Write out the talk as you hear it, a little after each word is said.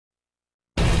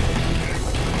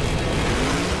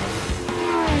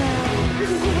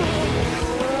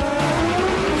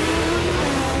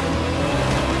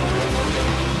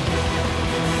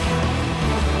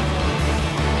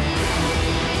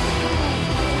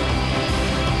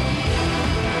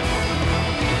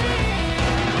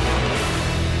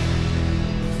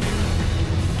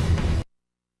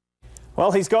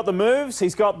Well, he's got the moves,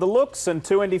 he's got the looks, and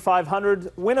 2 Indy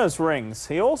 500 winners' rings.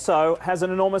 He also has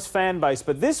an enormous fan base.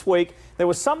 But this week, there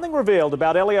was something revealed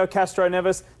about Helio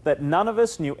Castroneves that none of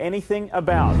us knew anything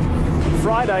about.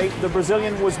 Friday, the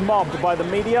Brazilian was mobbed by the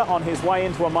media on his way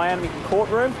into a Miami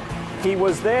courtroom. He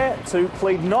was there to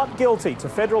plead not guilty to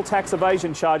federal tax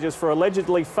evasion charges for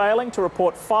allegedly failing to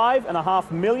report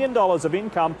 $5.5 million of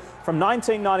income from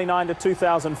 1999 to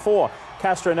 2004.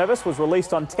 Castroneves was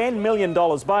released on $10 million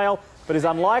bail, but is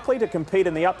unlikely to compete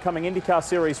in the upcoming IndyCar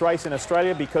Series race in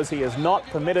Australia because he is not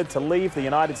permitted to leave the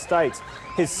United States.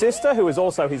 His sister, who is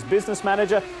also his business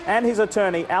manager, and his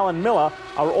attorney, Alan Miller,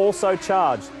 are also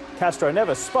charged.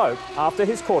 Castroneves spoke after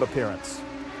his court appearance.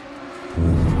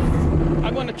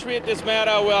 I'm going to treat this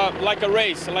matter like a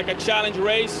race, like a challenge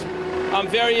race. I'm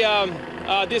very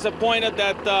disappointed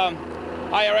that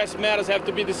IRS matters have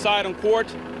to be decided in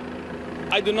court.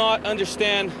 I do not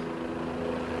understand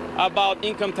about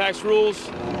income tax rules.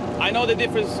 I know the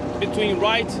difference between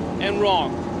right and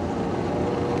wrong.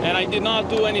 And I did not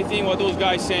do anything what those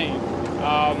guys saying.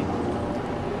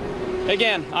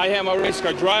 Again, I am a race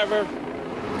car driver.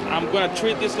 I'm going to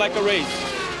treat this like a race.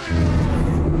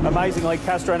 Amazingly,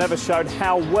 Castroneves showed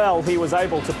how well he was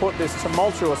able to put this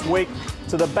tumultuous week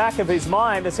to the back of his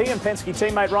mind as he and Penske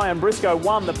teammate Ryan Briscoe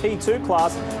won the P2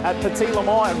 class at Petit Le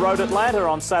Mans at Road Atlanta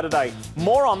on Saturday.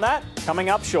 More on that coming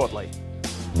up shortly.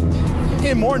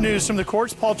 In more news from the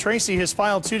courts, Paul Tracy has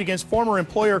filed suit against former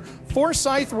employer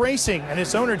Forsythe Racing and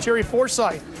its owner Jerry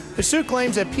Forsythe. The suit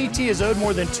claims that PT is owed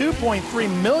more than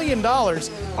 $2.3 million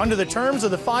under the terms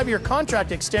of the 5-year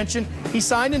contract extension he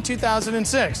signed in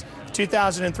 2006. The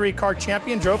 2003 car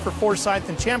champion drove for Forsythe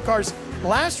in Champ Car's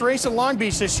last race at Long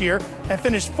Beach this year and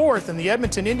finished 4th in the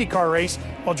Edmonton IndyCar race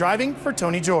while driving for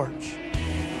Tony George.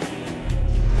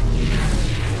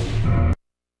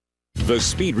 The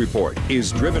Speed Report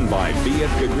is driven by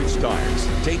Fiat Goodrich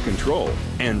Tires. Take control,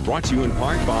 and brought to you in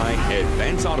part by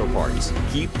Advance Auto Parts.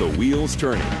 Keep the wheels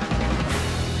turning.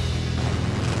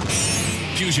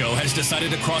 Peugeot has decided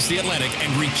to cross the Atlantic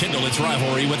and rekindle its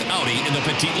rivalry with Audi in the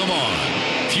Petit Le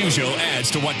Mans. Peugeot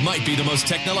adds to what might be the most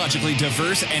technologically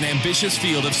diverse and ambitious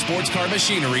field of sports car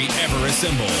machinery ever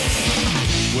assembled.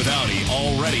 With Audi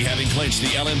already having clinched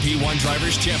the LMP1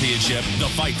 Drivers' Championship,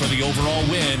 the fight for the overall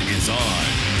win is on.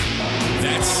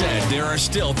 That said, there are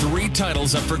still 3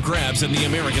 titles up for grabs in the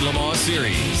American Le Mans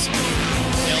Series.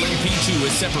 LMP2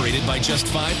 is separated by just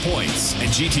 5 points, and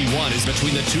GT1 is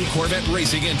between the 2 Corvette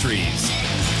racing entries.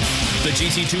 The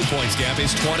GT2 points gap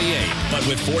is 28, but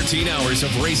with 14 hours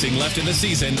of racing left in the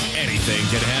season, anything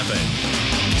can happen.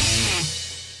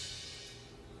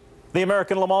 The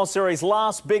American Le Mans Series'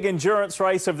 last big endurance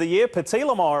race of the year, Petit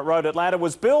Le Mans at Road Atlanta,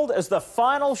 was billed as the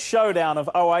final showdown of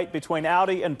 '08 between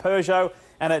Audi and Peugeot,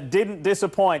 and it didn't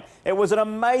disappoint. It was an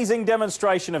amazing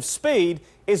demonstration of speed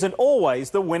isn't always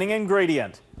the winning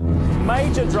ingredient.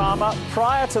 Major drama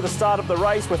prior to the start of the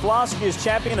race with last year's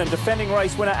champion and defending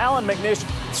race winner Alan McNish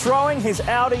throwing his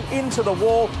Audi into the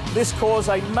wall. This caused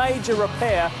a major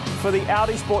repair for the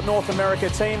Audi Sport North America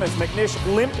team as McNish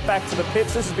limped back to the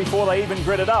pits. This is before they even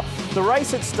gridded up. The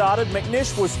race had started.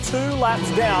 McNish was 2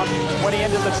 laps down when he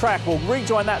entered the track. We'll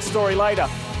rejoin that story later.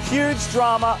 Huge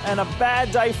drama and a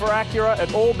bad day for Acura.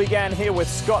 It all began here with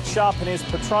Scott Sharp and his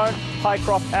Patron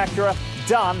Highcroft Acura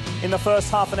done in the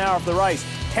first half an hour of the race.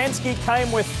 Penske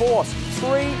came with force,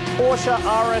 3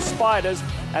 Porsche RS Spiders,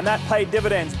 and that paid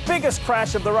dividends. Biggest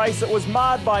crash of the race that was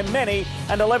marred by many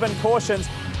and 11 cautions.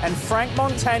 And Frank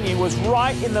Montagny was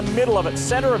right in the middle of it,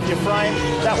 center of your frame.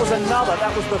 That was the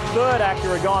 3rd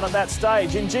Acura gone at that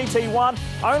stage. In GT1,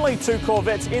 only 2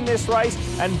 Corvettes in this race,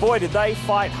 and boy, did they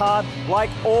fight hard, like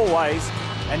always.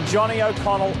 And Johnny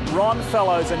O'Connell, Ron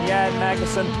Fellows and Jan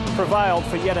Magnussen prevailed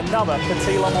for yet another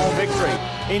Petit Le Mans victory.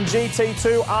 In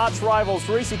GT2, arch rivals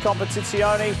Risi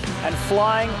Competizione and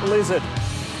Flying Lizard.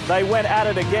 They went at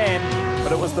it again,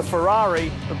 but it was the Ferrari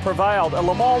that prevailed. A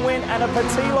Le Mans win and a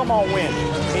Petit Le Mans win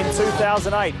in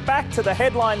 2008. Back to the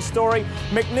headline story.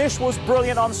 McNish was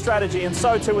brilliant on strategy, and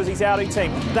so too was his Audi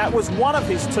team. That was one of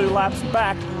his 2 laps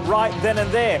back right then and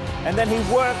there. And then he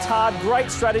worked hard,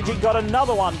 great strategy, got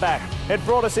another one back. It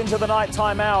brought us into the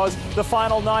nighttime hours. The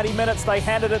final 90 minutes, they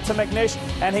handed it to McNish,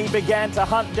 and he began to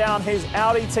hunt down his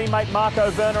Audi teammate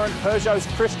Marco Werner and Peugeot's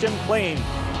Christian Klein.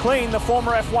 Klein, the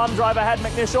former F1 driver, had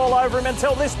McNish all over him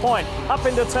until this point, up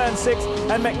into turn 6,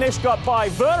 and McNish got by.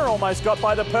 Werner almost got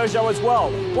by the Peugeot as well.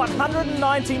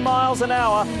 190 miles an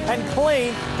hour, and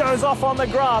Klein goes off on the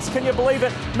grass. Can you believe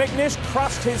it? McNish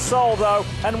crushed his soul, though,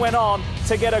 and went on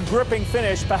to get a gripping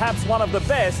finish, perhaps one of the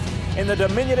best in the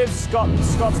diminutive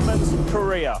Scotsman's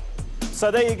career. So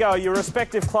there you go, your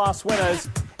respective class winners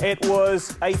It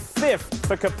was a 5th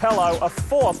for Capello, a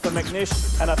 4th for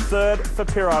McNish, and a 3rd for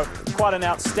Pirro. Quite an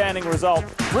outstanding result.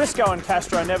 Briscoe and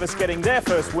Castroneves getting their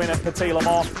first win at Petit Le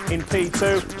Mans in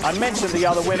P2. I mentioned the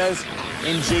other winners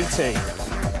in GT.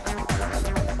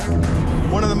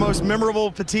 One of the most memorable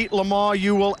Petit Le Mans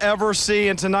you will ever see.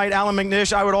 And tonight, Alan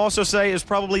McNish, I would also say, is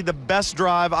probably the best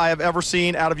drive I have ever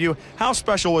seen out of you. How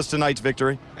special was tonight's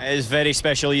victory? It is very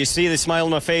special. You see the smile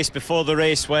on my face before the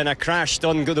race when I crashed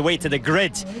on the way to the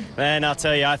grid. Then I'll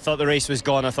tell you, I thought the race was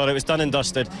gone. I thought it was done and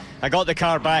dusted. I got the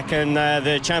car back, and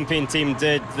the champion team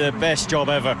did the best job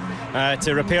ever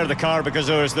to repair the car, because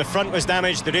the front was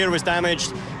damaged, the rear was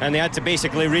damaged, and they had to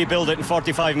basically rebuild it in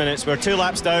 45 minutes. We're 2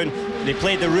 laps down. They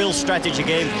played the real strategy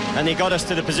game, and they got us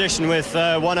to the position with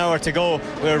 1 hour to go.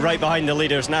 We were right behind the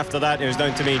leaders, and after that it was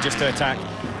down to me just to attack,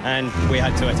 and we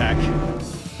had to attack.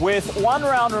 With 1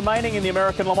 round remaining in the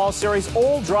American Le Mans Series,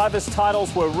 all drivers'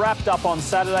 titles were wrapped up on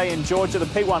Saturday in Georgia. The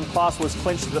P1 class was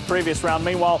clinched at the previous round.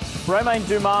 Meanwhile, Romain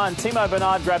Dumas and Timo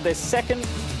Bernard grabbed their 2nd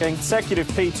consecutive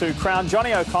P2 crown.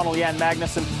 Johnny O'Connell, Jan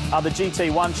Magnussen are the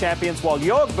GT1 champions, while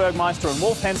Jörg Bergmeister and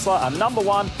Wolf Hensler are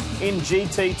 #1 in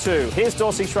GT2. Here's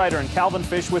Dorsey Schrader and Calvin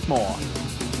Fish with more.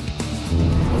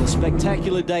 A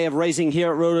spectacular day of racing here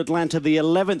at Road Atlanta, the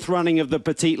 11th running of the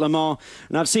Petit Le Mans.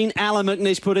 And I've seen Alan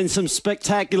McNish put in some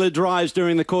spectacular drives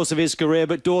during the course of his career,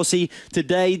 but Dorsey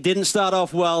today didn't start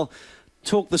off well.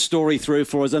 Talk the story through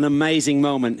for us. An amazing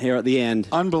moment here at the end.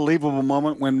 Unbelievable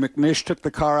moment when McNish took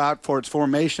the car out for its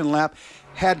formation lap,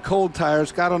 had cold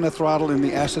tires, got on the throttle in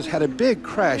the S's, had a big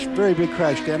crash, very big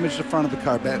crash, damaged the front of the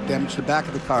car, damaged the back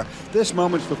of the car. This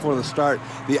moments before the start.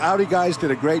 The Audi guys did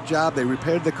a great job. They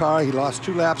repaired the car. He lost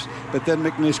 2 laps, but then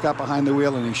McNish got behind the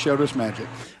wheel and he showed us magic.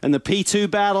 And the P2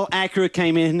 battle, Acura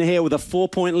came in here with a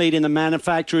 4-point lead in the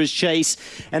manufacturer's chase,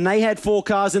 and they had 4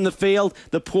 cars in the field.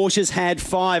 The Porsches had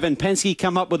 5, and Penske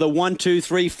come up with a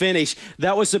 1-2-3 finish.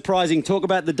 That was surprising. Talk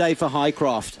about the day for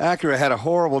Highcroft. Acura had a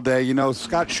horrible day. You know,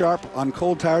 Scott Sharp on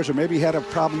cold tires, or maybe he had a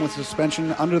problem with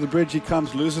suspension. Under the bridge he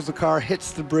comes, loses the car,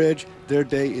 hits the bridge. Their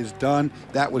day is done.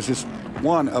 That was just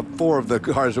one of 4 of the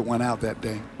cars that went out that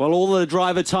day. Well, all the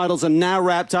driver titles are now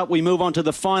wrapped up. We move on to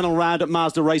the final round at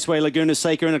Mazda Raceway Laguna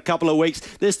Seca in a couple of weeks.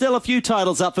 There's still a few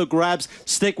titles up for grabs.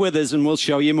 Stick with us and we'll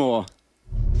show you more.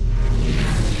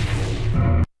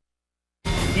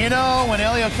 You know, when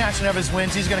Helio Castroneves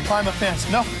wins, he's going to climb a fence.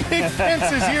 No big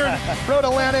fences here in Road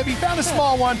Atlanta. He found a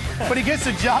small one, but he gets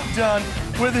the job done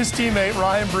with his teammate,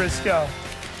 Ryan Briscoe.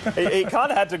 He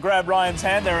kind of had to grab Ryan's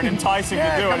hand there and entice him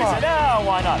to do it. He said, no,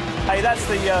 why not? Hey, that's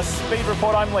the Speed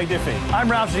Report. I'm Lee Diffie.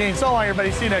 I'm Ralph Jean. So long, everybody.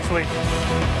 See you next week.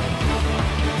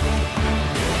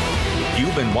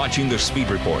 You've been watching the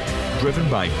Speed Report, driven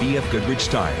by BF Goodrich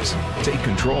Tires. Take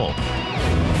control.